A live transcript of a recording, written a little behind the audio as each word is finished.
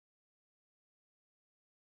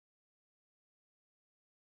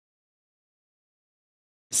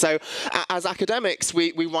So as academics,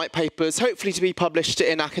 we write papers, hopefully to be published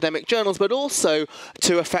in academic journals, but also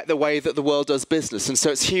to affect the way that the world does business. And so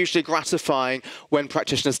it's hugely gratifying when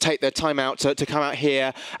practitioners take their time out to come out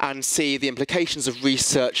here and see the implications of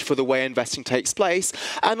research for the way investing takes place.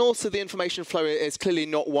 And also the information flow is clearly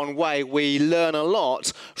not one way. We learn a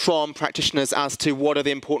lot from practitioners as to what are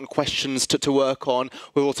the important questions to work on.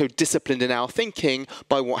 We're also disciplined in our thinking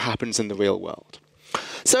by what happens in the real world.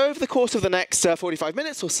 So over the course of the next 45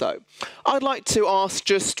 minutes or so, I'd like to ask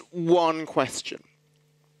just one question.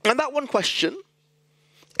 And that one question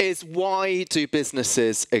is, why do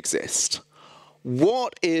businesses exist?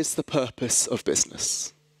 What is the purpose of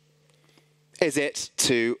business? Is it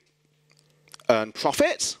to earn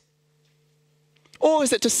profit? Or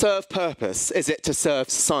is it to serve purpose? Is it to serve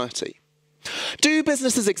society? Do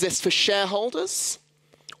businesses exist for shareholders?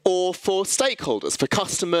 Or for stakeholders, for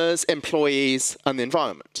customers, employees, and the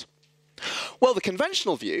environment? Well, the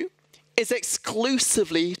conventional view is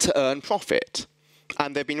exclusively to earn profit.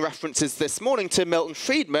 And there have been references this morning to Milton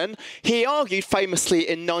Friedman. He argued famously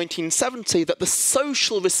in 1970 that the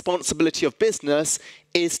social responsibility of business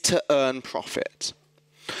is to earn profit.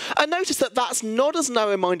 And notice that that's not as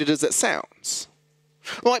narrow-minded as it sounds.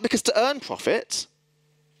 Right, because to earn profit,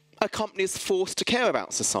 a company is forced to care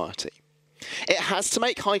about society. It has to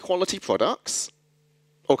make high-quality products,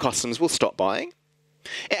 or customers will stop buying.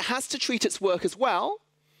 It has to treat its workers well,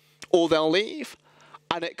 or they'll leave.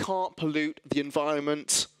 And it can't pollute the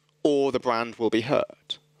environment, or the brand will be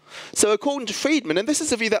hurt. So according to Friedman, and this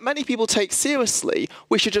is a view that many people take seriously,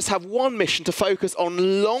 we should just have one mission to focus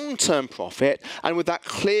on long-term profit, and with that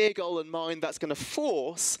clear goal in mind, that's going to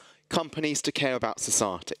force companies to care about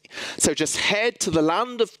society. So just head to the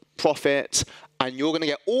land of profit, and you're going to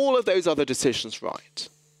get all of those other decisions right.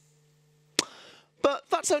 But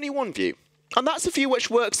that's only one view. And that's a view which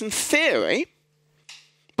works in theory,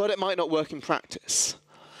 but it might not work in practice.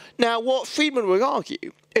 Now, what Friedman would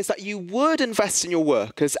argue is that you would invest in your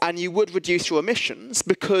workers and you would reduce your emissions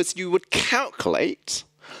because you would calculate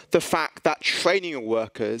the fact that training your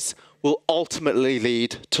workers will ultimately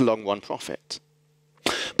lead to long-run profit.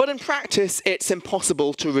 But in practice, it's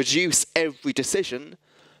impossible to reduce every decision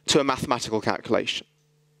to a mathematical calculation.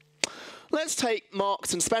 Let's take Marks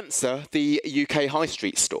 & Spencer, the UK high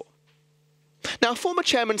street store. Now, former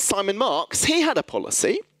chairman Simon Marks, he had a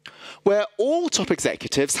policy where all top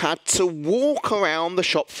executives had to walk around the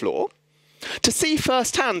shop floor to see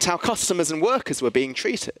firsthand how customers and workers were being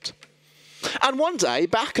treated. And one day,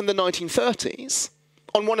 back in the 1930s,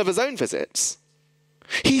 on one of his own visits,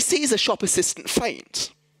 he sees a shop assistant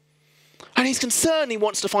faint. And he's concerned, he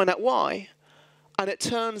wants to find out why. And it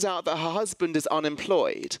turns out that her husband is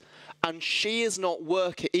unemployed and she is not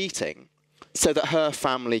eating so that her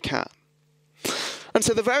family can. And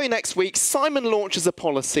so the very next week, Simon launches a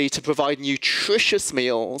policy to provide nutritious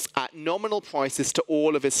meals at nominal prices to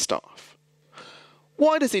all of his staff.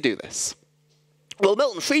 Why does he do this? Well,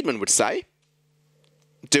 Milton Friedman would say,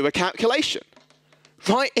 do a calculation.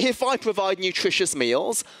 Right? If I provide nutritious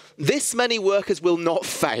meals, this many workers will not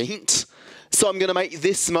faint, so I'm going to make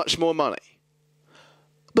this much more money.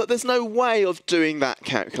 But there's no way of doing that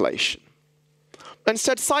calculation.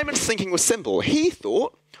 Instead, Simon's thinking was simple. He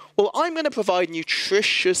thought, well, I'm going to provide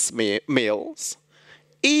nutritious meals,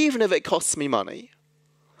 even if it costs me money,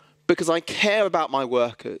 because I care about my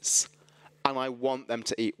workers and I want them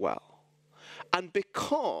to eat well. And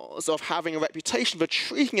because of having a reputation for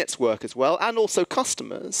treating its workers well, and also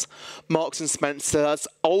customers, Marks & Spencer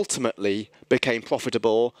ultimately became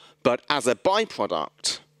profitable, but as a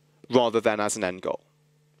byproduct rather than as an end goal.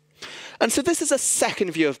 And so this is a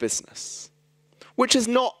second view of business, which is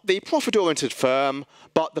not the profit-oriented firm,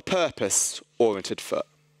 but the purpose-oriented firm.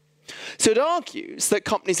 So it argues that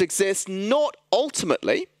companies exist not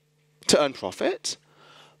ultimately to earn profit,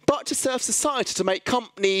 but to serve society, to make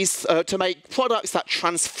to make products that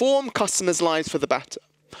transform customers' lives for the better,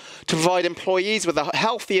 to provide employees with a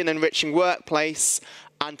healthy and enriching workplace,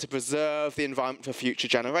 and to preserve the environment for future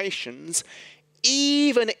generations,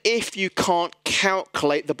 even if you can't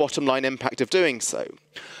calculate the bottom line impact of doing so.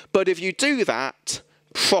 But if you do that,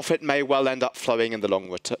 profit may well end up flowing in the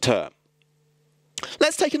long term.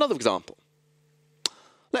 Let's take another example.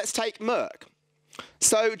 Let's take Merck.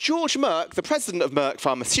 So George Merck, the president of Merck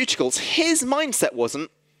Pharmaceuticals, his mindset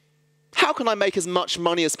wasn't, how can I make as much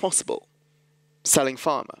money as possible selling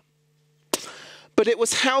pharma? But it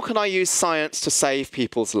was, how can I use science to save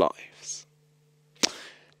people's lives?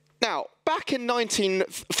 Now, back in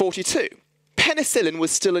 1942, penicillin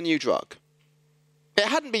was still a new drug. It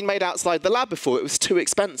hadn't been made outside the lab before, it was too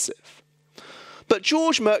expensive. But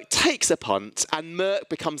George Merck takes a punt, and Merck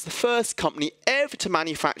becomes the first company ever to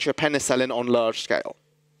manufacture penicillin on large scale.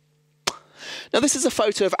 Now, this is a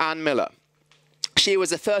photo of Ann Miller. She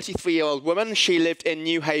was a 33-year-old woman. She lived in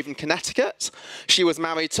New Haven, Connecticut. She was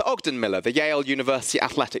married to Ogden Miller, the Yale University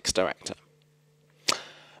athletics director.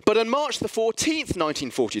 But on March the 14th,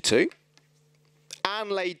 1942, Anne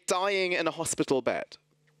lay dying in a hospital bed,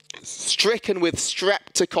 stricken with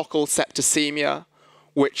streptococcal septicemia,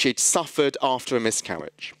 which she'd suffered after a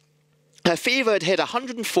miscarriage. Her fever had hit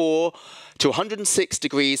 104 to 106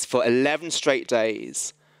 degrees for 11 straight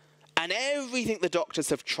days, and everything the doctors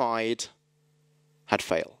have tried had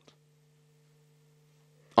failed.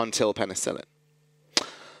 Until penicillin.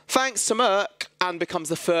 Thanks to Merck, Anne becomes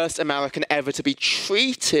the first American ever to be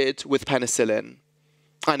treated with penicillin,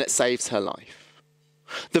 and it saves her life.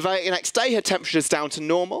 The very next day, her temperature is down to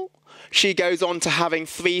normal. She goes on to having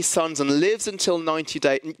 3 sons and lives until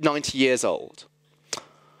 90 years old.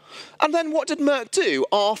 And then what did Merck do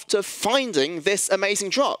after finding this amazing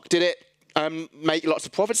drug? Did it make lots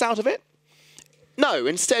of profits out of it? No,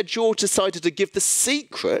 instead George decided to give the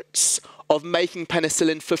secrets of making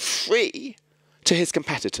penicillin for free to his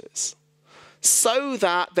competitors, so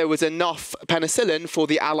that there was enough penicillin for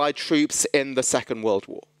the Allied troops in the Second World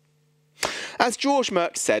War. As George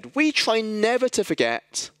Merck said, we try never to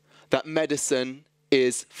forget that medicine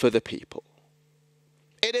is for the people.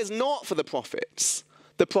 It is not for the profits.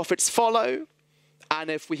 The profits follow, and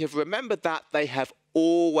if we have remembered that, they have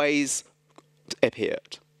always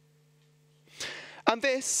appeared. And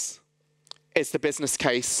this is the business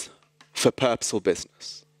case for purposeful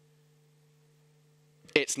business.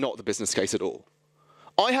 It's not the business case at all.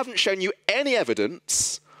 I haven't shown you any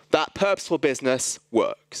evidence that purposeful business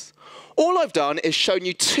works. All I've done is shown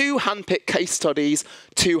you 2 hand-picked case studies,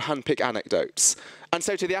 2 hand-picked anecdotes. And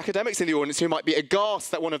so to the academics in the audience who might be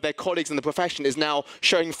aghast that one of their colleagues in the profession is now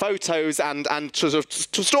showing photos and sort of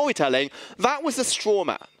storytelling, that was a straw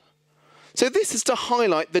man. So this is to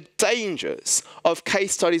highlight the dangers of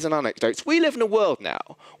case studies and anecdotes. We live in a world now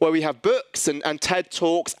where we have books and TED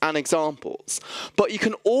Talks and examples, but you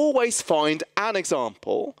can always find an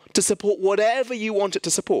example to support whatever you want it to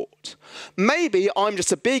support. Maybe I'm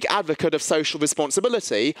just a big advocate of social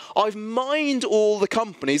responsibility. I've mined all the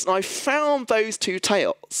companies and I've found those 2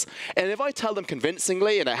 tales. And if I tell them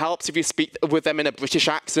convincingly, and it helps if you speak with them in a British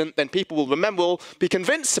accent, then people will remember, will be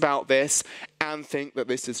convinced about this and think that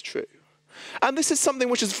this is true. And this is something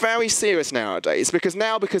which is very serious nowadays, because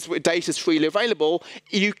data is freely available,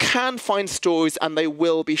 you can find stories and they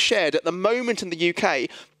will be shared. At the moment in the UK,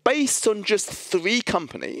 based on just 3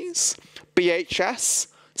 companies, BHS,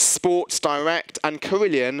 Sports Direct and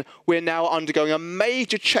Carillion, we're now undergoing a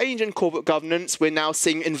major change in corporate governance. We're now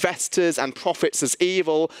seeing investors and profits as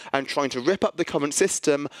evil and trying to rip up the current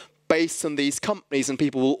system based on these companies, and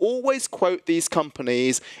people will always quote these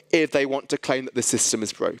companies if they want to claim that the system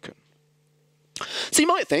is broken. So you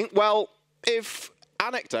might think, well, if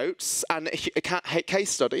anecdotes and case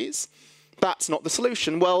studies, that's not the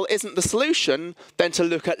solution. Well, isn't the solution then to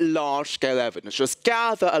look at large-scale evidence? Just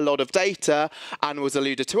gather a lot of data, and was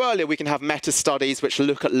alluded to earlier, we can have meta-studies which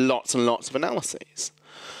look at lots and lots of analyses.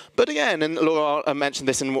 But again, and Laura mentioned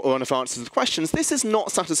this in one of her answers to the questions, this is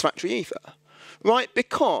not satisfactory either, right?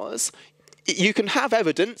 Because you can have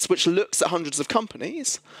evidence which looks at hundreds of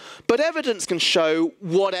companies, but evidence can show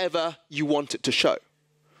whatever you want it to show.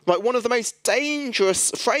 Right? One of the most dangerous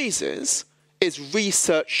phrases is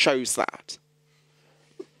research shows that.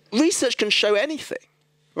 Research can show anything.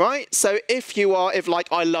 Right? So if like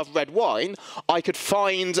I love red wine, I could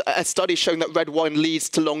find a study showing that red wine leads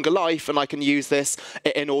to longer life, and I can use this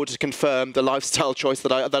in order to confirm the lifestyle choice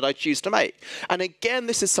that I choose to make. And again,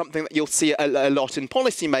 this is something that you'll see a lot in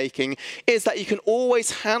policy making, is that you can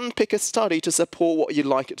always handpick a study to support what you'd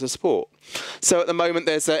like it to support. So at the moment,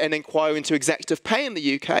 there's an inquiry into executive pay in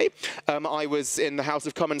the UK. I was in the House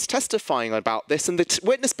of Commons testifying about this, and the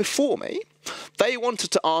witness before me, they wanted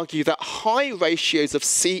to argue that high ratios of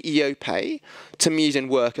CEO pay to median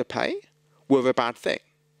worker pay were a bad thing.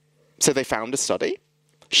 So they found a study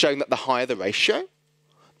showing that the higher the ratio,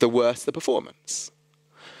 the worse the performance.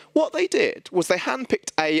 What they did was they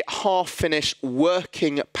handpicked a half-finished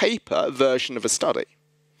working paper version of a study.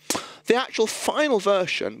 The actual final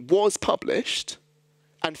version was published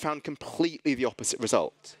and found completely the opposite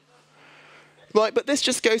result. Right, but this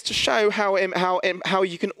just goes to show how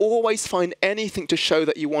you can always find anything to show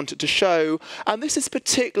that you want it to show. And this is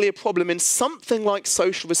particularly a problem in something like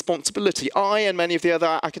social responsibility. I and many of the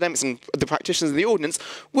other academics and the practitioners in the audience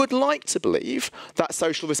would like to believe that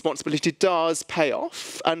social responsibility does pay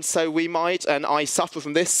off. And so we might, and I suffer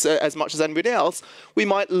from this as much as anybody else, we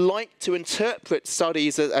might like to interpret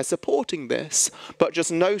studies as supporting this, but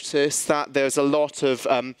just notice that there's a lot of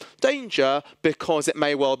danger because it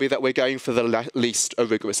may well be that we're going for the least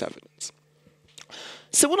rigorous evidence.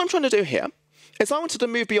 So what I'm trying to do here is I wanted to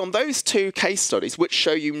move beyond those two case studies which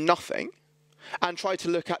show you nothing and try to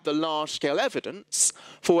look at the large-scale evidence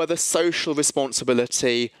for whether social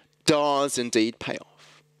responsibility does indeed pay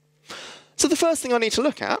off. So the first thing I need to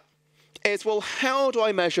look at is, well, how do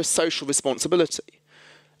I measure social responsibility?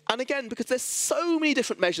 And again, because there's so many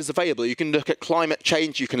different measures available, you can look at climate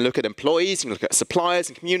change, you can look at employees, you can look at suppliers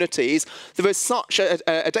and communities. There is such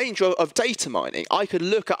a danger of data mining. I could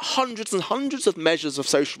look at hundreds and hundreds of measures of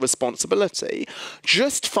social responsibility,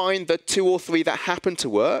 just find the 2 or 3 that happen to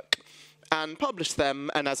work, and publish them.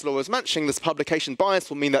 And as Laura was mentioning, this publication bias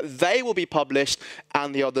will mean that they will be published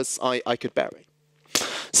and the others I could bury.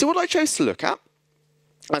 So what I chose to look at,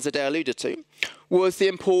 as Adair alluded to, was the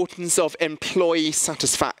importance of employee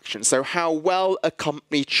satisfaction, so how well a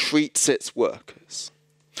company treats its workers.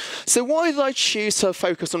 So why did I choose to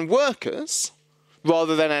focus on workers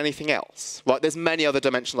rather than anything else? Right, there's many other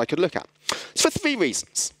dimensions I could look at. It's for 3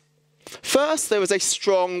 reasons. First, there was a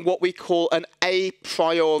strong, what we call an a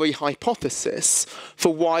priori hypothesis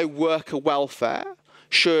for why worker welfare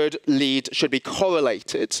should be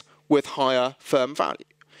correlated with higher firm value.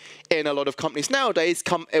 In a lot of companies nowadays,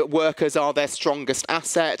 workers are their strongest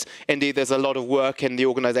asset. Indeed, there's a lot of work in the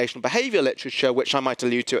organizational behavior literature, which I might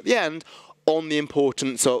allude to at the end, on the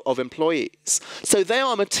importance of employees. So they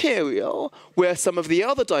are material where some of the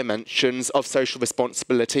other dimensions of social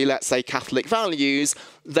responsibility, let's say Catholic values,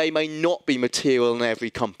 they may not be material in every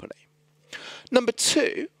company. Number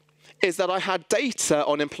 2 is that I had data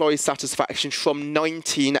on employee satisfaction from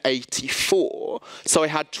 1984. So I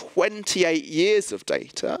had 28 years of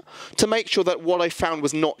data to make sure that what I found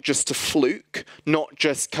was not just a fluke, not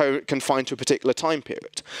just confined to a particular time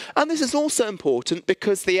period. And this is also important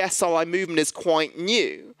because the SRI movement is quite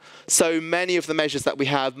new. So many of the measures that we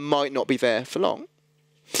have might not be there for long.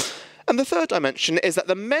 And the third dimension is that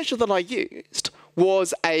the measure that I used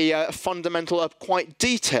was a fundamental, quite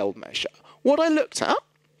detailed measure. What I looked at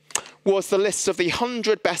was the list of the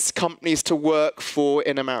 100 best companies to work for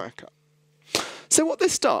in America. So what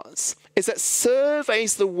this does is it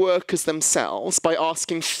surveys the workers themselves by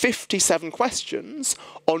asking 57 questions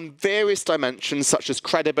on various dimensions such as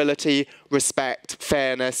credibility, respect,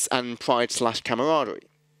 fairness, and pride/camaraderie.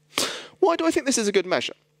 Why do I think this is a good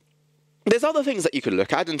measure? There's other things that you could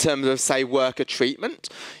look at in terms of, say, worker treatment.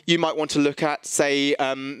 You might want to look at, say,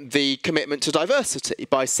 the commitment to diversity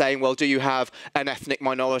by saying, well, do you have an ethnic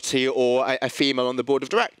minority or a female on the board of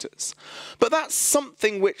directors? But that's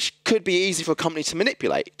something which could be easy for a company to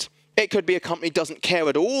manipulate. It could be a company doesn't care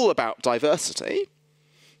at all about diversity,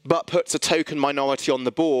 but puts a token minority on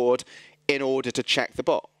the board in order to check the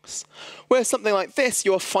box. Whereas something like this,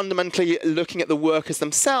 you're fundamentally looking at the workers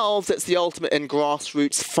themselves. It's the ultimate in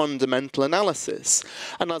grassroots fundamental analysis.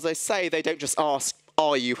 And as I say, they don't just ask,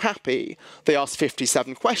 are you happy? They ask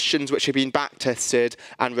 57 questions which have been back-tested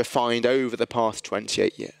and refined over the past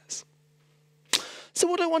 28 years. So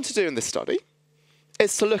what I want to do in this study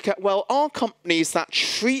is to look at, well, are companies that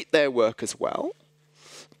treat their workers well,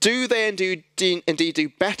 do they indeed do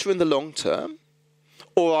better in the long term,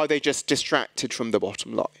 or are they just distracted from the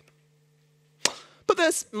bottom line? But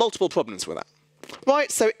there's multiple problems with that.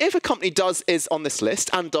 Right, so if a company is on this list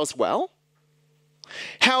and does well,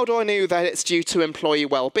 how do I know that it's due to employee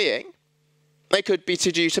well-being? It could be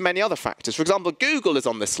due to many other factors. For example, Google is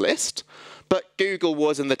on this list, but Google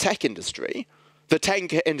was in the tech industry. The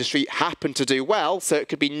tech industry happened to do well, so it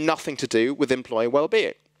could be nothing to do with employee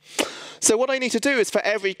well-being. So what I need to do is for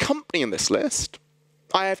every company in this list,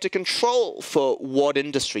 I have to control for what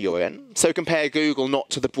industry you're in. So compare Google not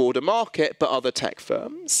to the broader market, but other tech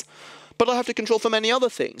firms. But I have to control for many other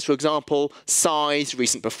things. For example, size,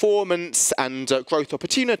 recent performance, and growth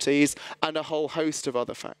opportunities, and a whole host of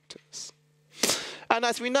other factors. And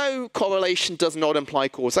as we know, correlation does not imply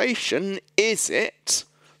causation. Is it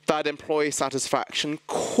that employee satisfaction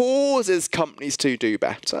causes companies to do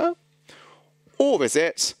better? Or is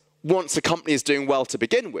it, once a company is doing well to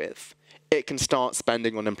begin with, it can start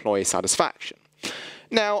spending on employee satisfaction?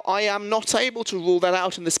 Now, I am not able to rule that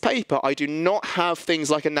out in this paper. I do not have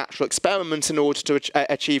things like a natural experiment in order to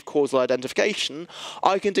achieve causal identification.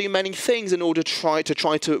 I can do many things in order to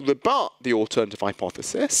try to rebut the alternative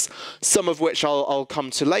hypothesis, some of which I'll come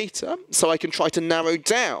to later. So I can try to narrow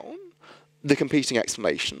down the competing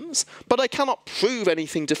explanations, but I cannot prove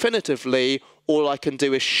anything definitively. All I can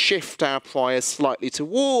do is shift our priors slightly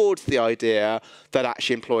towards the idea that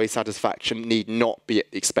actually employee satisfaction need not be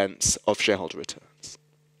at the expense of shareholder returns.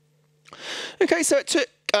 Okay, so it took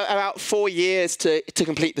about 4 years to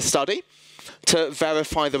complete the study, to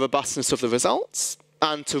verify the robustness of the results,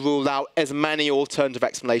 and to rule out as many alternative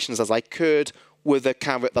explanations as I could, with the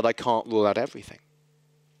caveat that I can't rule out everything.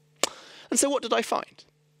 And so what did I find?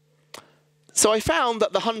 So I found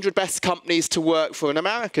that the 100 best companies to work for in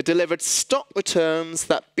America delivered stock returns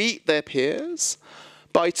that beat their peers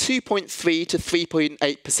by 2.3 to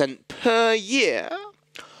 3.8% per year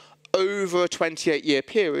over a 28-year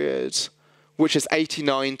period, which is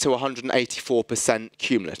 89 to 184%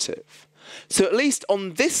 cumulative. So at least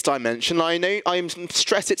on this dimension, I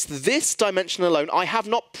stress it's this dimension alone. I have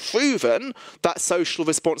not proven that social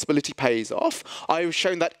responsibility pays off. I have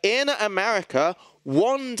shown that in America,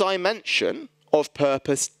 one dimension of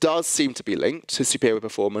purpose does seem to be linked to superior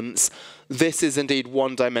performance. This is indeed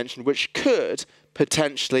one dimension which could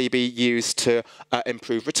potentially be used to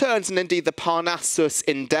improve returns. And indeed, the Parnassus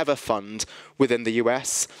Endeavor Fund within the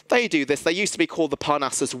US, they do this. They used to be called the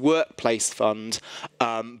Parnassus Workplace Fund,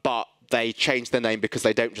 but they changed their name because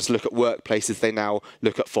they don't just look at workplaces, they now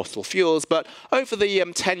look at fossil fuels. But over the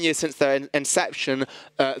 10 years since their inception,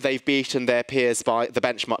 they've beaten their peers by the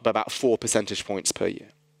benchmark by about 4 percentage points per year.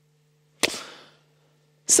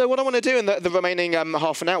 So what I want to do in the remaining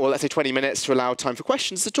half an hour, well, let's say 20 minutes to allow time for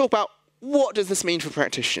questions, is to talk about what does this mean for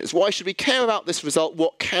practitioners? Why should we care about this result?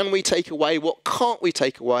 What can we take away? What can't we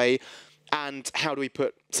take away? And how do we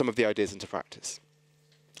put some of the ideas into practice?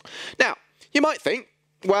 Now, you might think,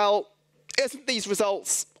 well, isn't these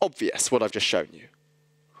results obvious, what I've just shown you?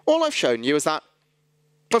 All I've shown you is that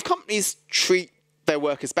if companies treat their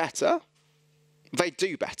workers better, they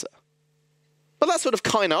do better. But that's sort of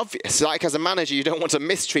kind of obvious. Like, as a manager, you don't want to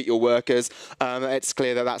mistreat your workers. It's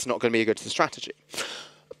clear that that's not going to be a good strategy.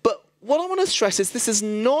 But what I want to stress is this is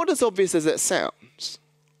not as obvious as it sounds.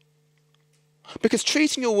 Because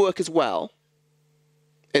treating your workers well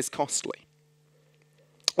is costly.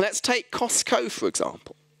 Let's take Costco, for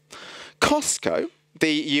example. Costco,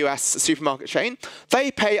 the US supermarket chain, they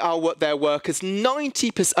pay their workers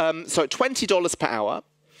 $20 per hour,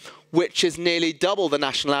 which is nearly double the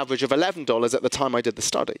national average of $11 at the time I did the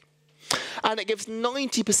study. And it gives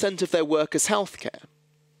 90% of their workers healthcare.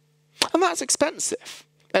 And that's expensive.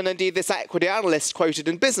 And indeed, this equity analyst quoted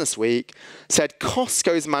in Businessweek said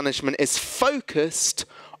Costco's management is focused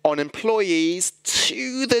on employees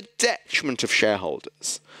to the detriment of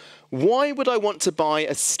shareholders. Why would I want to buy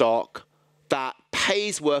a stock that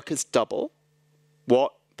pays workers double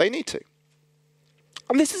what they need to?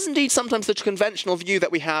 And this is indeed sometimes the conventional view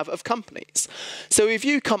that we have of companies. So we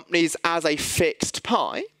view companies as a fixed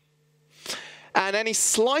pie, and any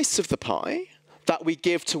slice of the pie that we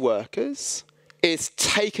give to workers is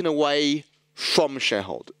taken away from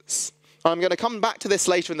shareholders. I'm going to come back to this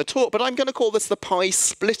later in the talk, but I'm going to call this the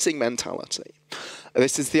pie-splitting mentality.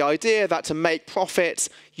 This is the idea that to make profits,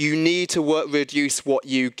 you need to reduce what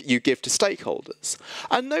you give to stakeholders.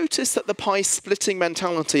 And notice that the pie-splitting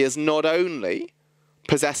mentality is not only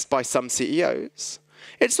possessed by some CEOs,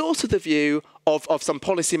 it's also the view of some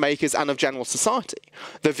policymakers and of general society.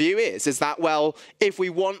 The view is that, well, if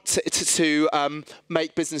we want to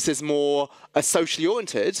make businesses more socially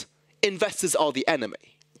oriented, investors are the enemy.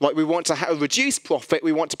 Like, we want to reduce profit,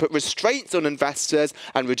 we want to put restraints on investors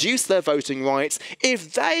and reduce their voting rights.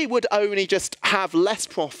 If they would only just have less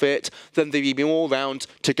profit, then they'd be more around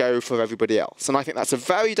to go for everybody else. And I think that's a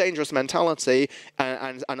very dangerous mentality,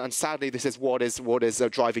 and sadly this is what is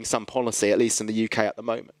driving some policy, at least in the UK at the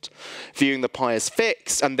moment. Viewing the pie as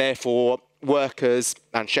fixed, and therefore workers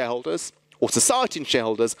and shareholders, or society and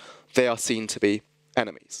shareholders, they are seen to be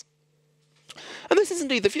enemies. And this is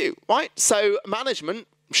indeed the view, right? So management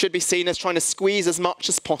should be seen as trying to squeeze as much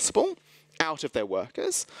as possible out of their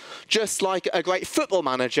workers, just like a great football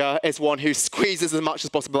manager is one who squeezes as much as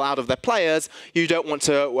possible out of their players. You don't want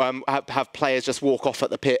to have players just walk off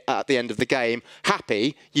at the pit at the end of the game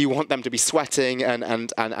happy. You want them to be sweating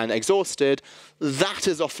and exhausted. That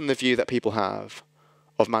is often the view that people have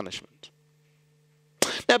of management.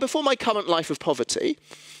 Now, before my current life of poverty,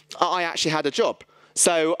 I actually had a job.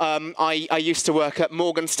 So I used to work at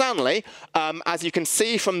Morgan Stanley. As you can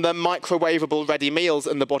see from the microwavable ready meals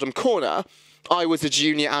in the bottom corner, I was a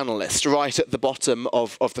junior analyst right at the bottom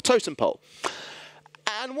of the totem pole.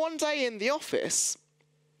 And one day in the office,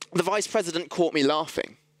 the vice president caught me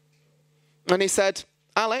laughing. And he said,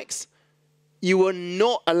 "Alex, you are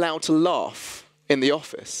not allowed to laugh in the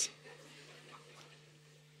office."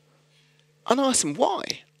 And I asked him, "Why?"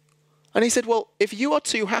 And he said, "Well, if you are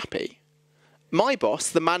too happy, my boss,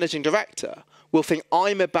 the managing director, will think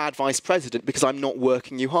I'm a bad vice president because I'm not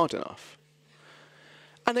working you hard enough."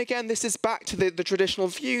 And again, this is back to the traditional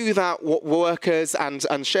view that what workers and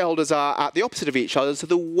shareholders are at the opposite of each other. So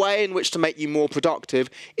the way in which to make you more productive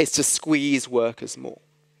is to squeeze workers more.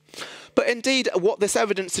 But indeed, what this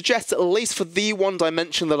evidence suggests, at least for the one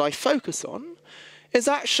dimension that I focus on, is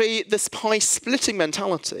actually this pie splitting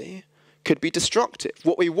mentality could be destructive.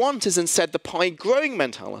 What we want is instead the pie growing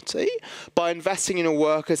mentality. By investing in your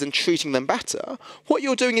workers and treating them better, what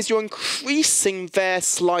you're doing is you're increasing their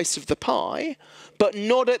slice of the pie, but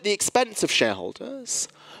not at the expense of shareholders.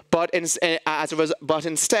 But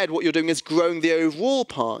instead, what you're doing is growing the overall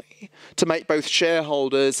pie to make both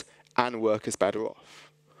shareholders and workers better off.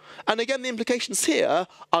 And again, the implications here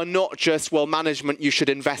are not just, well, management, you should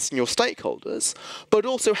invest in your stakeholders, but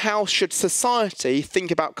also how should society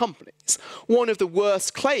think about companies? One of the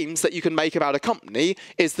worst claims that you can make about a company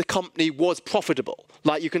is the company was profitable.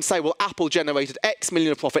 Like you can say, well, Apple generated X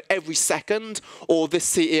million of profit every second, or this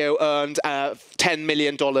CEO earned $10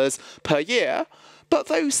 million per year. But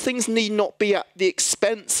those things need not be at the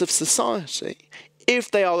expense of society.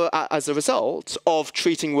 If they are as a result of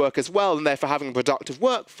treating workers well and therefore having a productive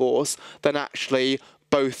workforce, then actually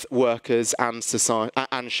both workers and society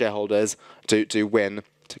and shareholders do win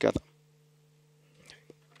together.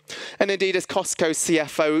 And indeed, as Costco's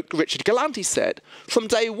CFO Richard Galanti said, from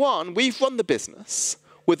day one, we've run the business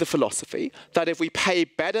with the philosophy that if we pay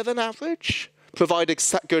better than average, provide a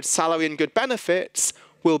good salary and good benefits,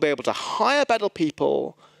 we'll be able to hire better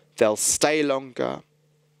people, they'll stay longer,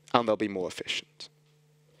 and they'll be more efficient.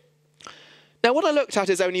 Now, what I looked at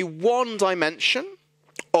is only one dimension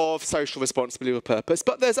of social responsibility or purpose,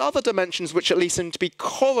 but there's other dimensions which at least seem to be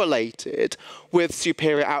correlated with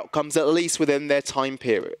superior outcomes, at least within their time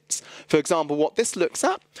periods. For example, what this looks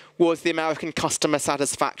at was the American Customer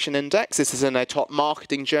Satisfaction Index. This is in a top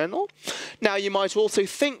marketing journal. Now, you might also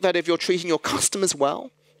think that if you're treating your customers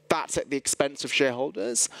well, that's at the expense of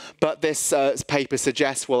shareholders, but this paper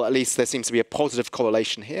suggests, well, at least there seems to be a positive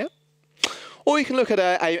correlation here. Or you can look at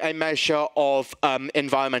a measure of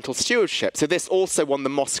environmental stewardship. So this also won the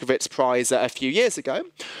Moskovitz Prize a few years ago,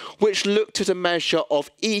 which looked at a measure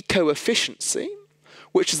of eco-efficiency,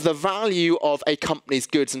 which is the value of a company's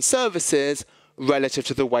goods and services relative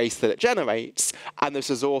to the waste that it generates. And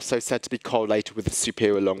this is also said to be correlated with the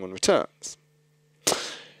superior long-run returns.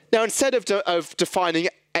 Now, instead of defining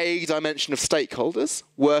a dimension of stakeholders,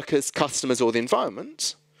 workers, customers, or the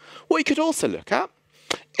environment, what you could also look at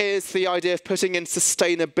is the idea of putting in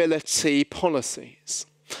sustainability policies.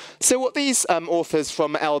 So what these authors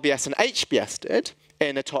from LBS and HBS did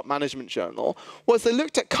in a top management journal was they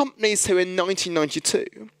looked at companies who in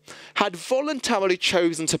 1992 had voluntarily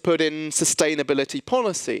chosen to put in sustainability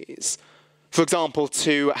policies. For example,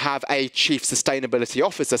 to have a chief sustainability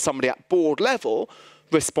officer, somebody at board level,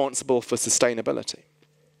 responsible for sustainability.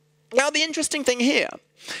 Now, the interesting thing here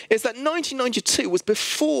is that 1992 was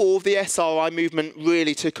before the SRI movement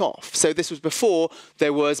really took off. So this was before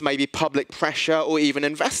there was maybe public pressure or even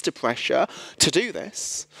investor pressure to do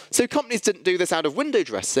this. So companies didn't do this out of window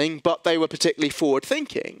dressing, but they were particularly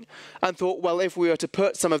forward-thinking and thought, well, if we were to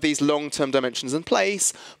put some of these long-term dimensions in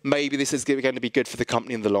place, maybe this is going to be good for the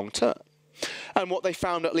company in the long term. And what they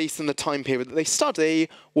found, at least in the time period that they study,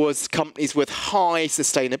 was companies with high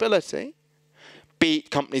sustainability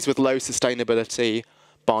beat companies with low sustainability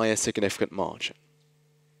by a significant margin.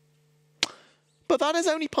 But that is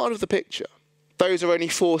only part of the picture. Those are only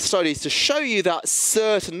 4 studies to show you that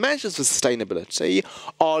certain measures of sustainability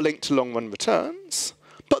are linked to long-run returns.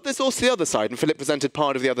 But there's also the other side, and Philip presented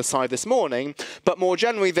part of the other side this morning. But more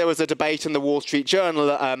generally, there was a debate in the Wall Street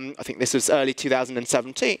Journal, I think this was early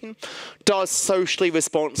 2017. Does socially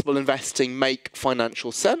responsible investing make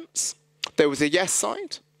financial sense? There was a yes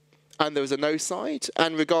side, and there was a no side.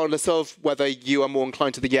 And regardless of whether you are more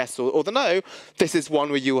inclined to the yes or the no, this is one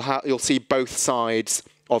where you'll see both sides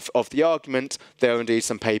of the argument. There are indeed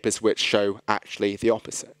some papers which show actually the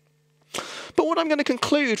opposite. But what I'm going to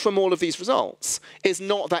conclude from all of these results is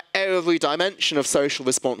not that every dimension of social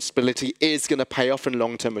responsibility is going to pay off in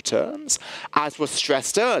long-term returns. As was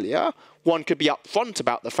stressed earlier, one could be upfront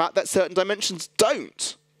about the fact that certain dimensions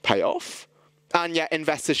don't pay off, And yet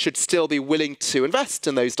investors should still be willing to invest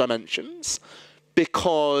in those dimensions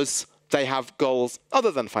because they have goals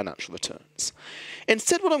other than financial returns.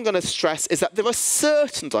 Instead, what I'm going to stress is that there are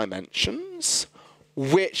certain dimensions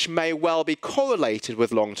which may well be correlated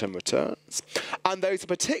with long-term returns. And those are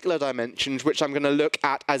particular dimensions which I'm going to look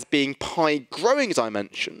at as being pie-growing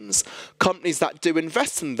dimensions. Companies that do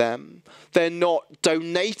invest in them, they're not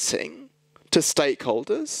donating to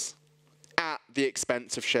stakeholders at the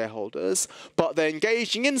expense of shareholders, but they're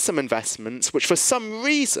engaging in some investments which for some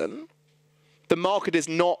reason the market is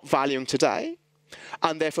not valuing today,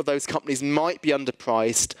 and therefore those companies might be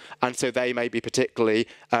underpriced, and so they may be particularly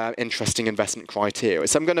interesting investment criteria.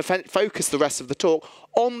 So I'm going to focus the rest of the talk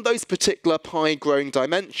on those particular pie-growing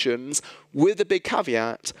dimensions, with a big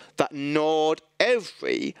caveat that not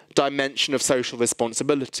every dimension of social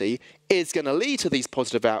responsibility is going to lead to these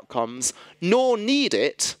positive outcomes, nor need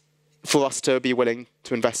it for us to be willing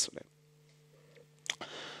to invest in it.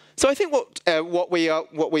 So I think what we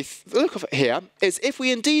look at here is, if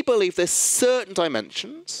we indeed believe there's certain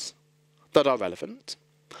dimensions that are relevant,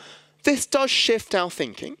 this does shift our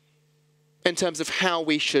thinking in terms of how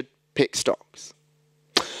we should pick stocks.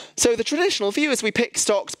 So the traditional view is we pick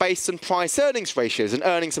stocks based on price-earnings ratios and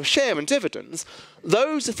earnings per share and dividends.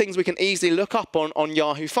 Those are things we can easily look up on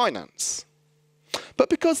Yahoo Finance. But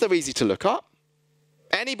because they're easy to look up,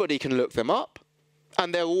 anybody can look them up,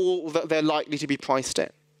 and they're likely to be priced in.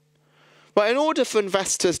 But in order for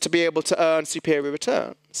investors to be able to earn superior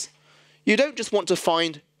returns, you don't just want to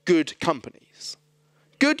find good companies.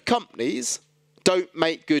 Good companies don't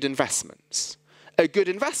make good investments. A good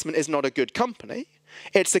investment is not a good company.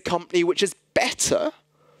 It's a company which is better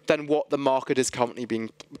than what the market is currently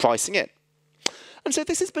pricing in. And so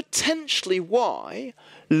this is potentially why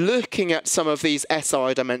looking at some of these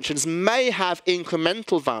SRI dimensions may have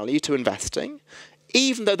incremental value to investing.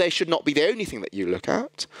 Even though they should not be the only thing that you look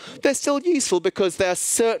at, they're still useful because there are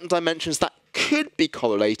certain dimensions that could be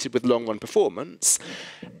correlated with long-run performance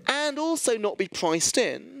and also not be priced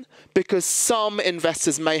in, because some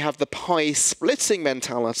investors may have the pie-splitting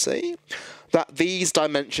mentality that these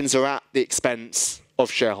dimensions are at the expense of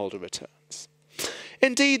shareholder returns.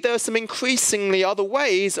 Indeed, there are some increasingly other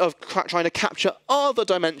ways of trying to capture other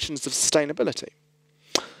dimensions of sustainability.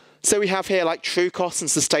 So we have here like True Cost and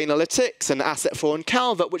Sustainalytics and Asset Floor and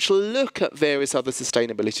Calvert, which look at various other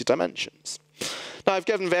sustainability dimensions. Now, I've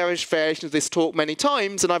given various variations of this talk many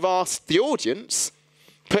times, and I've asked the audience,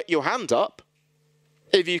 put your hand up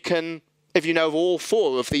if you know of all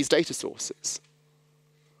four of these data sources.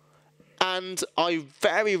 And I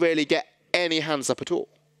very rarely get any hands up at all.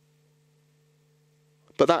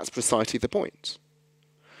 But that's precisely the point.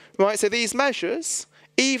 Right, so these measures,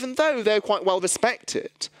 even though they're quite well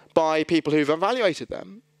respected by people who've evaluated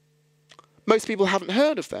them, most people haven't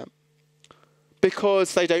heard of them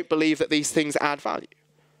because they don't believe that these things add value.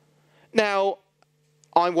 Now,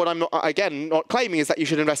 what I'm not claiming is that you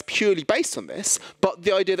should invest purely based on this, but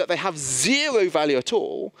the idea that they have zero value at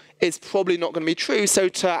all is probably not going to be true. So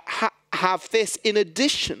to have this in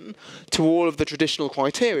addition to all of the traditional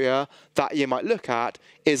criteria that you might look at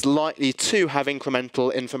is likely to have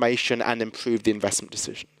incremental information and improve the investment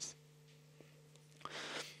decisions.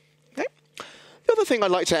 Okay. The other thing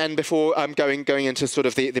I'd like to end before going into sort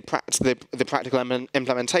of the practical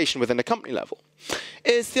implementation within a company level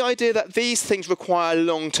is the idea that these things require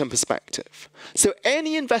long-term perspective. So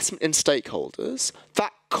any investment in stakeholders,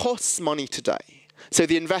 that costs money today. So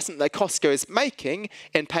the investment that Costco is making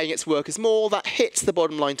in paying its workers more, that hits the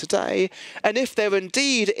bottom line today. And if there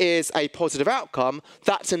indeed is a positive outcome,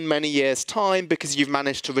 that's in many years' time because you've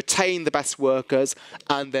managed to retain the best workers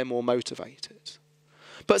and they're more motivated.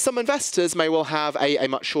 But some investors may well have a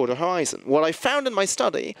much shorter horizon. What I found in my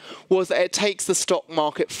study was that it takes the stock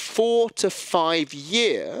market 4 to 5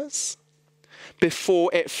 years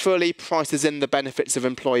before it fully prices in the benefits of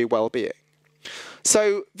employee well-being.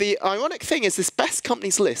 So the ironic thing is this best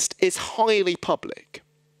companies list is highly public.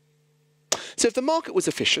 So if the market was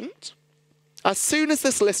efficient, as soon as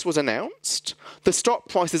this list was announced, the stock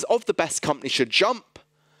prices of the best companies should jump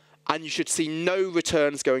and you should see no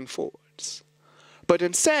returns going forwards. But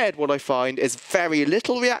instead, what I find is very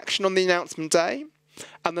little reaction on the announcement day,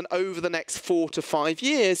 and then over the next 4 to 5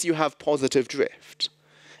 years, you have positive drift.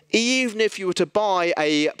 Even if you were to buy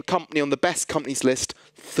a company on the best companies list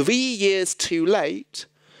 3 years too late,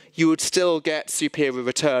 you would still get superior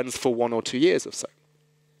returns for 1 or 2 years or so.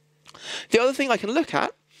 The other thing I can look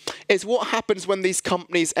at is what happens when these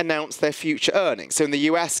companies announce their future earnings. So in the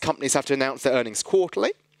US, companies have to announce their earnings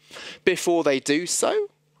quarterly. Before they do so,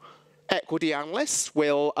 equity analysts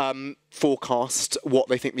will forecast what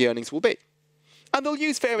they think the earnings will be. And they'll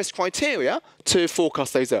use various criteria to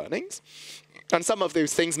forecast those earnings. And some of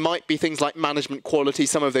those things might be things like management quality,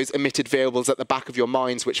 some of those omitted variables at the back of your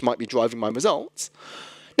minds which might be driving my results.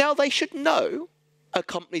 Now, they should know a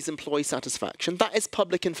company's employee satisfaction. That is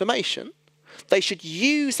public information. They should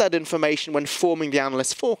use that information when forming the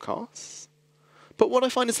analyst's forecasts. But what I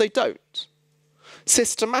find is they don't.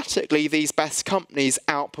 Systematically, these best companies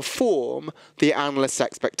outperform the analyst's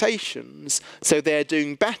expectations, so they're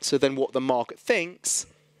doing better than what the market thinks,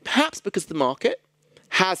 perhaps because the market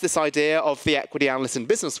has this idea of the equity analyst in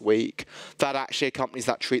Business Week that actually companies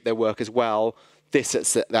that treat their workers well, this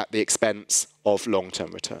is at the expense of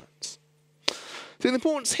long-term returns. So the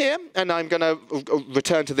importance here, and I'm going to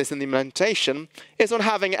return to this in the implementation, is on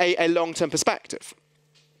having a long-term perspective.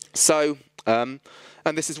 So, and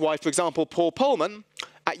this is why, for example, Paul Polman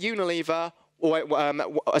at Unilever,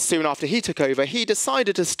 soon after he took over, he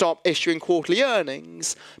decided to stop issuing quarterly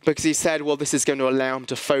earnings because he said, well, this is going to allow him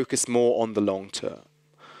to focus more on the long term.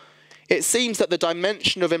 It seems that the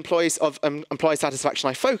dimension of employee satisfaction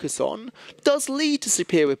I focus on does lead to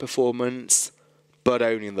superior performance, but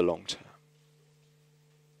only in the long term.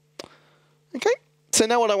 Okay, so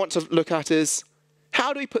now what I want to look at is,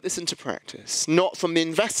 how do we put this into practice? Not from the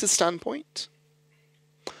investor's standpoint,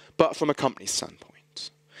 but from a company's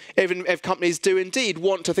standpoint. Even if companies do indeed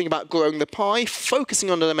want to think about growing the pie,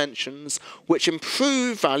 focusing on the dimensions which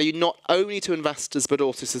improve value not only to investors but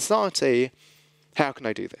also society, how can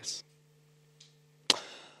I do this?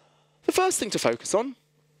 The first thing to focus on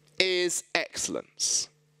is excellence.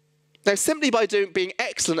 Now, simply by being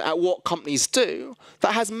excellent at what companies do,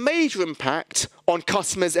 that has major impact on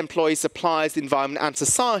customers, employees, suppliers, the environment, and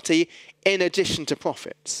society, in addition to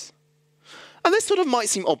profits. And this sort of might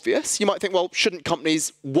seem obvious. You might think, well, shouldn't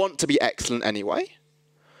companies want to be excellent anyway?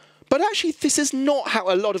 But actually, this is not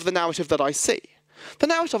how a lot of the narrative that I see. The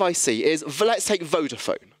narrative I see is, let's take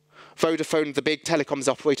Vodafone. Vodafone, the big telecoms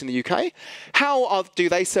operator in the UK. How do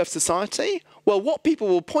they serve society? Well, what people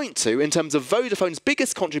will point to in terms of Vodafone's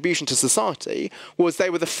biggest contribution to society was they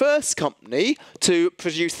were the first company to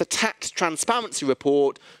produce the tax transparency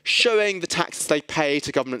report showing the taxes they pay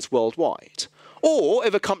to governments worldwide. Or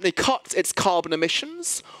if a company cuts its carbon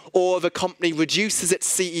emissions, or if a company reduces its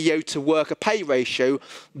CEO to worker pay ratio,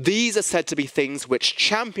 these are said to be things which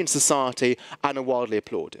champion society and are widely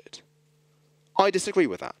applauded. I disagree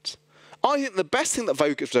with that. I think the best thing that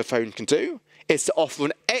Vodafone can do is to offer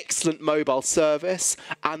an excellent mobile service,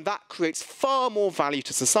 and that creates far more value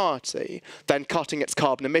to society than cutting its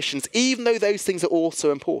carbon emissions, even though those things are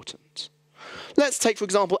also important. Let's take, for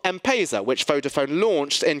example, M-Pesa, which Vodafone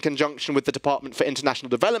launched in conjunction with the Department for International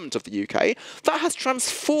Development of the UK. That has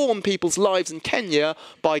transformed people's lives in Kenya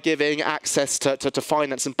by giving access to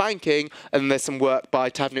finance and banking, and there's some work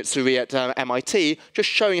by Tavnit Suri at MIT just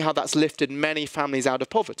showing how that's lifted many families out of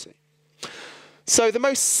poverty. So the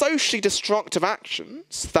most socially destructive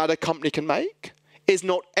actions that a company can make is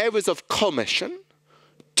not errors of commission,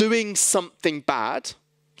 doing something bad,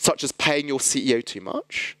 such as paying your CEO too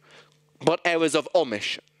much, but errors of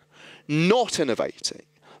omission, not innovating.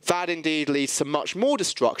 That indeed leads to much more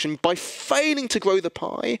destruction. By failing to grow the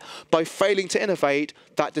pie, by failing to innovate,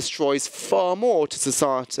 that destroys far more to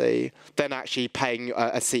society than actually paying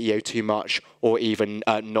a CEO too much, or even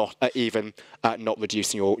not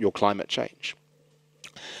reducing your climate change.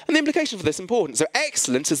 And the implication for this is important. So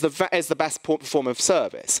excellence is the best form of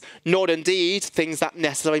service, not indeed things that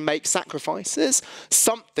necessarily make sacrifices,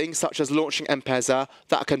 something such as launching M-Pesa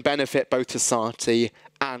that can benefit both society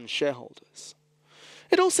and shareholders.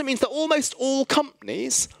 It also means that almost all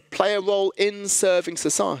companies play a role in serving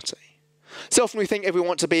society. So often we think if we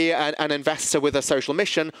want to be an investor with a social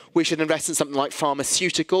mission, we should invest in something like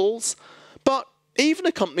pharmaceuticals. But even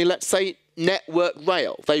a company, let's say Network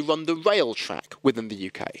Rail, they run the rail track within the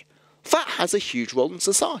UK. That has a huge role in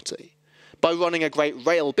society. By running a great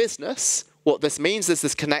rail business, what this means is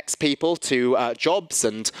this connects people to jobs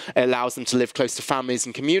and allows them to live close to families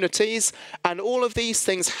and communities. And all of these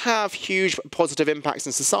things have huge positive impacts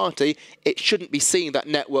in society. It shouldn't be seen that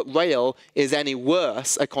Network Rail is any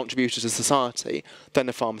worse a contributor to society than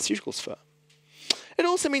a pharmaceuticals firm. It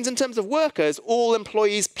also means in terms of workers, all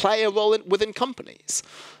employees play a role within companies.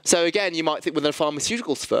 So again, you might think within a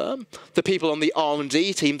pharmaceuticals firm, the people on the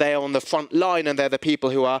R&D team, they are on the front line and they're the people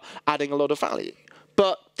who are adding a lot of value.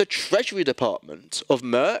 But the Treasury Department of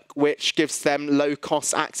Merck, which gives them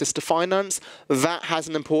low-cost access to finance, that has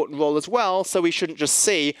an important role as well. So we shouldn't just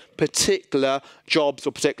see particular jobs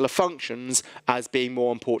or particular functions as being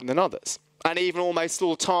more important than others. And even almost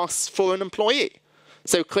all tasks for an employee.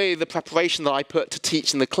 So clearly the preparation that I put to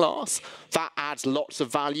teach in the class, that adds lots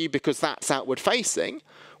of value because that's outward facing.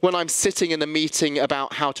 When I'm sitting in a meeting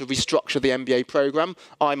about how to restructure the MBA program,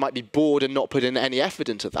 I might be bored and not put in any effort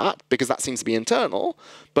into that because that seems to be internal.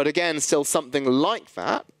 But again, still something like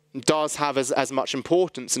that does have as much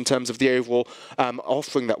importance in terms of the overall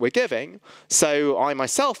offering that we're giving. So I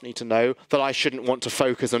myself need to know that I shouldn't want to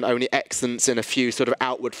focus on only excellence in a few sort of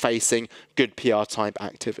outward-facing, good PR type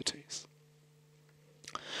activities.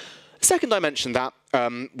 Second dimension that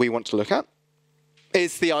we want to look at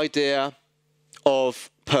is the idea of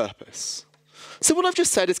purpose. So what I've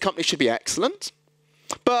just said is companies should be excellent,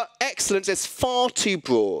 but excellence is far too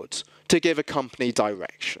broad to give a company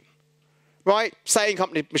direction. Right? Saying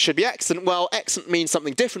company should be excellent, well, excellent means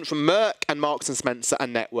something different from Merck and Marks and Spencer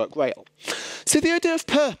and Network Rail. So the idea of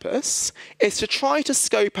purpose is to try to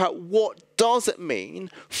scope out what does it mean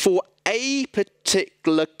for a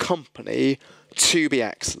particular company to be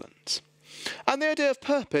excellent. And the idea of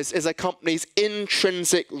purpose is a company's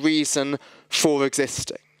intrinsic reason for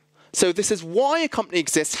existing. So this is why a company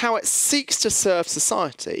exists, how it seeks to serve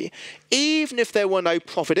society, even if there were no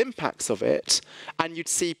profit impacts of it, and you'd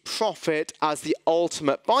see profit as the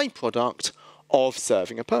ultimate byproduct of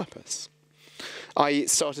serving a purpose. I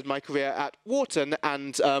started my career at Wharton,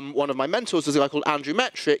 and one of my mentors was a guy called Andrew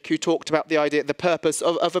Metrick, who talked about the idea, the purpose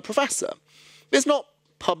of a professor. It's not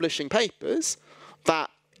publishing papers, that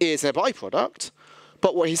is a byproduct,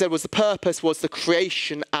 but what he said was the purpose was the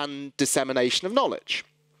creation and dissemination of knowledge.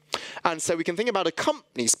 And so we can think about a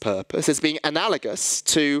company's purpose as being analogous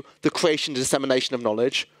to the creation and dissemination of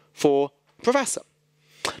knowledge for a professor.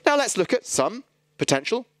 Now let's look at some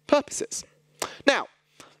potential purposes. Now,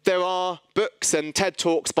 there are books and TED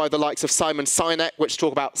Talks by the likes of Simon Sinek which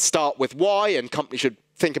talk about start with why, and companies should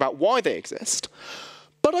think about why they exist.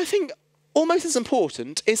 But I think almost as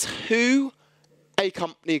important is who a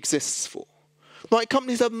company exists for. Right,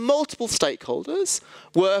 companies have multiple stakeholders,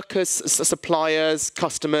 workers, suppliers,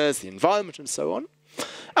 customers, the environment, and so on.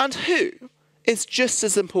 And who is just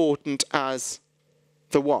as important as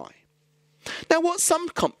the why. Now, what some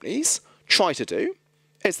companies try to do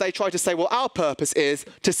is they try to say, well, our purpose is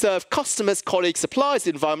to serve customers, colleagues, suppliers,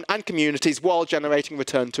 the environment, and communities while generating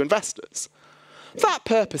return to investors. That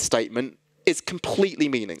purpose statement is completely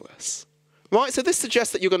meaningless. Right, so this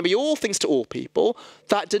suggests that you're going to be all things to all people.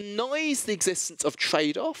 That denies the existence of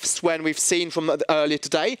trade-offs, when we've seen from earlier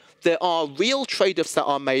today, there are real trade-offs that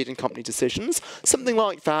are made in company decisions. Something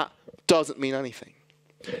like that doesn't mean anything.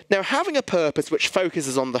 Now, having a purpose which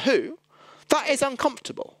focuses on the who, that is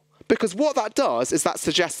uncomfortable, because what that does is that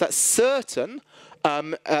suggests that certain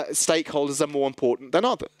stakeholders are more important than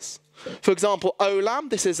others. For example, Olam,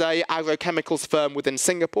 this is an agrochemicals firm within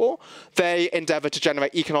Singapore. They endeavour to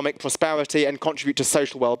generate economic prosperity and contribute to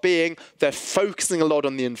social well-being. They're focusing a lot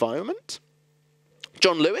on the environment.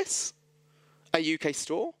 John Lewis, a UK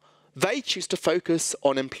store, they choose to focus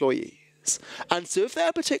on employees. And so if there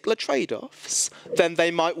are particular trade-offs, then they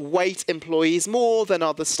might weight employees more than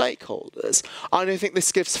other stakeholders. And I think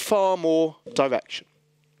this gives far more direction.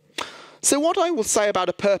 So what I will say about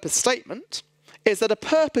a purpose statement is that a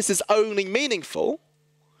purpose is only meaningful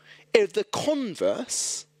if the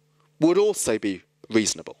converse would also be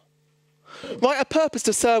reasonable. Right, a purpose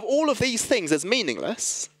to serve all of these things is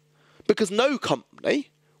meaningless because no company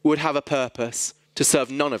would have a purpose to serve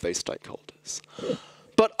none of those stakeholders.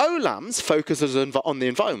 But Olam's focus on the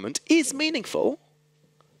environment is meaningful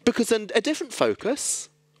because a different focus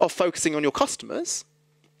of focusing on your customers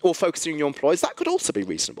or focusing on your employees, that could also be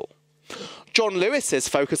reasonable. John Lewis's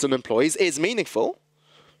focus on employees is meaningful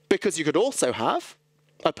because you could also have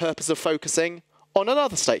a purpose of focusing on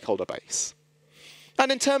another stakeholder base.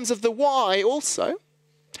 And in terms of the why also,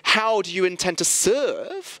 how do you intend to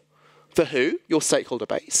serve the who, your stakeholder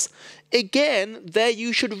base? Again, there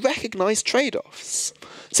you should recognise trade-offs.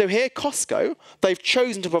 So here, Costco, they've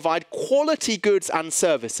chosen to provide quality goods and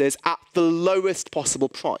services at the lowest possible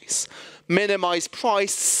price. Minimise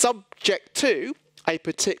price subject to a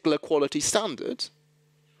particular quality standard.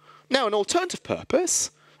 Now, an alternative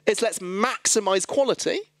purpose is let's maximise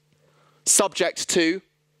quality subject to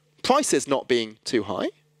prices not being too high,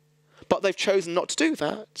 but they've chosen not to do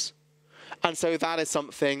that. And so that is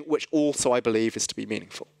something which also I believe is to be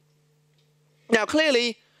meaningful. Now,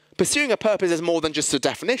 clearly, pursuing a purpose is more than just a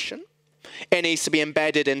definition. It needs to be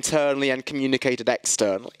embedded internally and communicated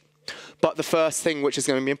externally. But the first thing which is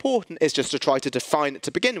going to be important is just to try to define it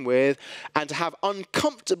to begin with and to have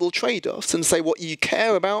uncomfortable trade-offs and say what you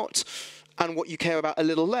care about and what you care about a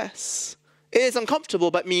little less. It is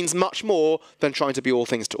uncomfortable but means much more than trying to be all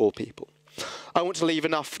things to all people. I want to leave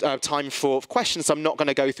enough time for questions, so I'm not going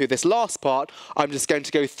to go through this last part. I'm just going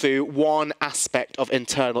to go through one aspect of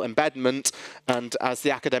internal embedment, and as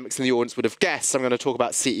the academics in the audience would have guessed, I'm going to talk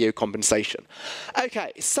about CEO compensation.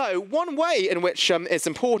 Okay, so one way in which it's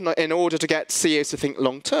important in order to get CEOs to think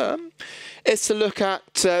long-term is to look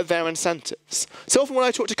at their incentives. So often when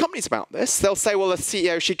I talk to companies about this, they'll say, well, the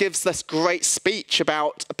CEO, she gives this great speech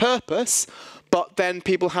about a purpose, but then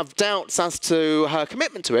people have doubts as to her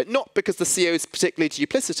commitment to it, not because the CEO is particularly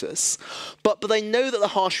duplicitous, but they know that the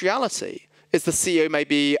harsh reality is the CEO may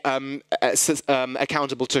be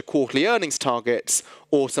accountable to quarterly earnings targets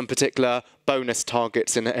or some particular bonus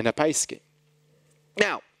targets in a pay scheme.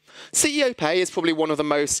 Now, CEO pay is probably one of the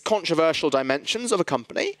most controversial dimensions of a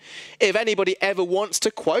company. If anybody ever wants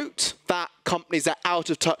to quote that companies are out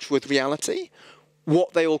of touch with reality,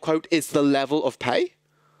 what they will quote is the level of pay.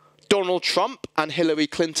 Donald Trump and Hillary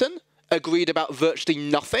Clinton agreed about virtually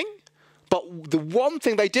nothing, but the one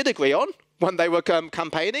thing they did agree on when they were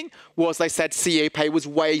campaigning was they said CEO pay was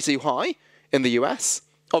way too high in the US.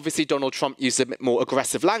 Obviously, Donald Trump used a bit more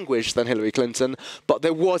aggressive language than Hillary Clinton, but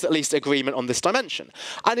there was at least agreement on this dimension.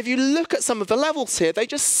 And if you look at some of the levels here, they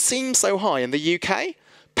just seem so high. In the UK,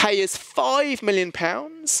 pay is £5 million.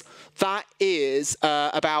 That is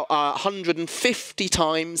about 150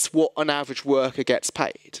 times what an average worker gets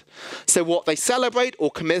paid. So what they celebrate or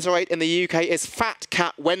commiserate in the UK is Fat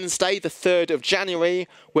Cat Wednesday, the 3rd of January,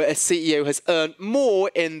 where a CEO has earned more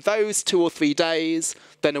in those 2 or 3 days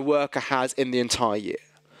than a worker has in the entire year.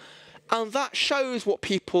 And that shows what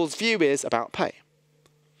people's view is about pay.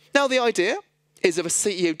 Now, the idea is if a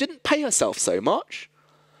CEO didn't pay herself so much,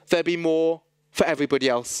 there'd be more for everybody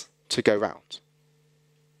else to go round.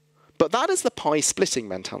 But that is the pie-splitting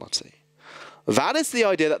mentality. That is the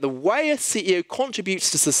idea that the way a CEO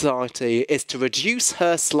contributes to society is to reduce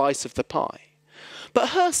her slice of the pie. But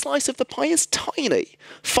her slice of the pie is tiny.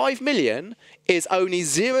 5 million is only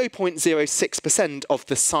 0.06% of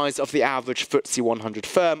the size of the average FTSE 100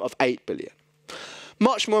 firm of 8 billion.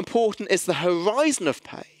 Much more important is the horizon of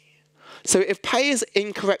pay. So if pay is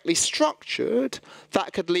incorrectly structured,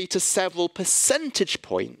 that could lead to several percentage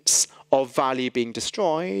points of value being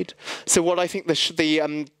destroyed. So what I think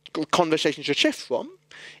the conversation should shift from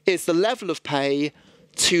is the level of pay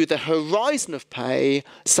to the horizon of pay.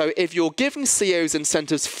 So if you're giving CEOs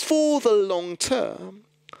incentives for the long term,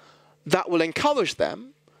 that will encourage them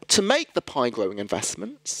to make the pie-growing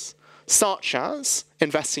investments, such as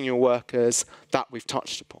investing in your workers that we've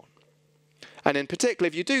touched upon. And in particular,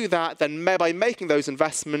 if you do that, then by making those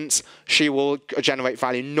investments, she will generate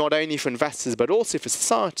value not only for investors, but also for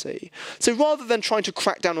society. So rather than trying to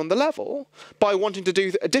crack down on the level, by wanting to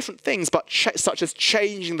do different things, but such as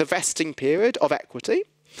changing the vesting period of equity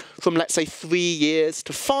from, let's say, 3 years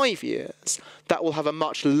to 5 years, that will have a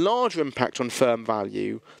much larger impact on firm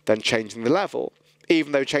value than changing the level,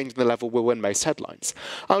 even though changing the level will win most headlines.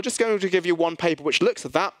 I'm just going to give you one paper which looks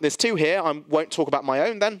at that. There's 2 here. I won't talk about my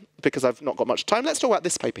own then, because I've not got much time. Let's talk about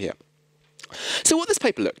this paper here. So what this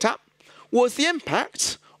paper looked at was the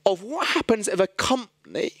impact of what happens if a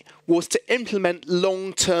company was to implement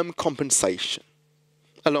long-term compensation.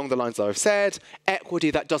 Along the lines that I've said,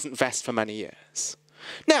 equity that doesn't vest for many years.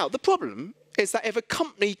 Now, the problem is that if a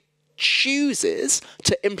company chooses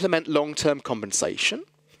to implement long-term compensation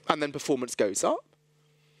and then performance goes up,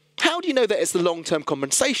 how do you know that it's the long-term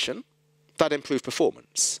compensation that improves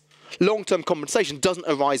performance? Long-term compensation doesn't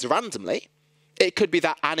arise randomly. It could be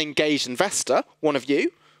that an engaged investor, one of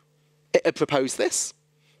you, proposed this,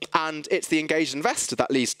 and it's the engaged investor that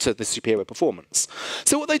leads to the superior performance.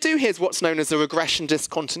 So what they do here is what's known as a regression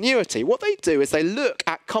discontinuity. What they do is they look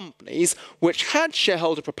at companies which had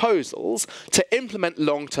shareholder proposals to implement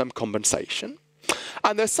long-term compensation.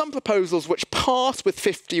 And there's some proposals which passed with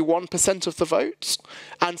 51% of the vote,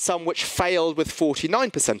 and some which failed with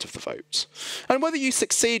 49% of the vote. And whether you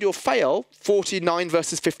succeed or fail, 49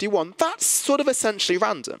 versus 51, that's sort of essentially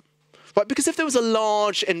random. Right? Because if there was a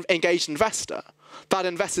large engaged investor, that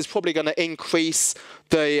investor is probably going to increase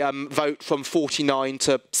the vote from 49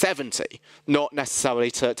 to 70, not necessarily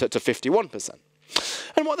to 51%.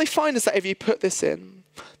 And what they find is that if you put this in,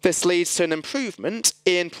 this leads to an improvement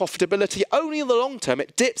in profitability only in the long term.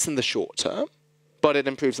 It dips in the short term, but it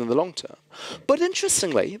improves in the long term. But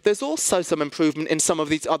interestingly, there's also some improvement in some of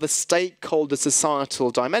these other stakeholder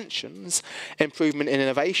societal dimensions, improvement in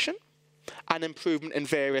innovation, and improvement in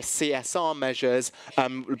various CSR measures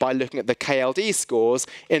by looking at the KLD scores,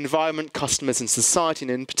 environment, customers and society,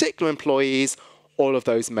 and in particular employees, all of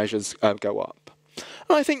those measures go up.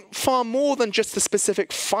 And I think far more than just the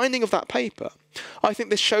specific finding of that paper, I think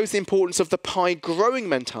this shows the importance of the pie-growing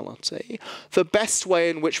mentality. The best way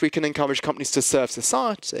in which we can encourage companies to serve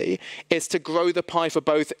society is to grow the pie for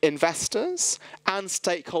both investors and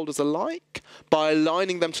stakeholders alike by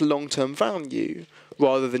aligning them to long-term value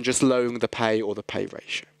rather than just lowering the pay or the pay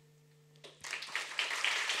ratio.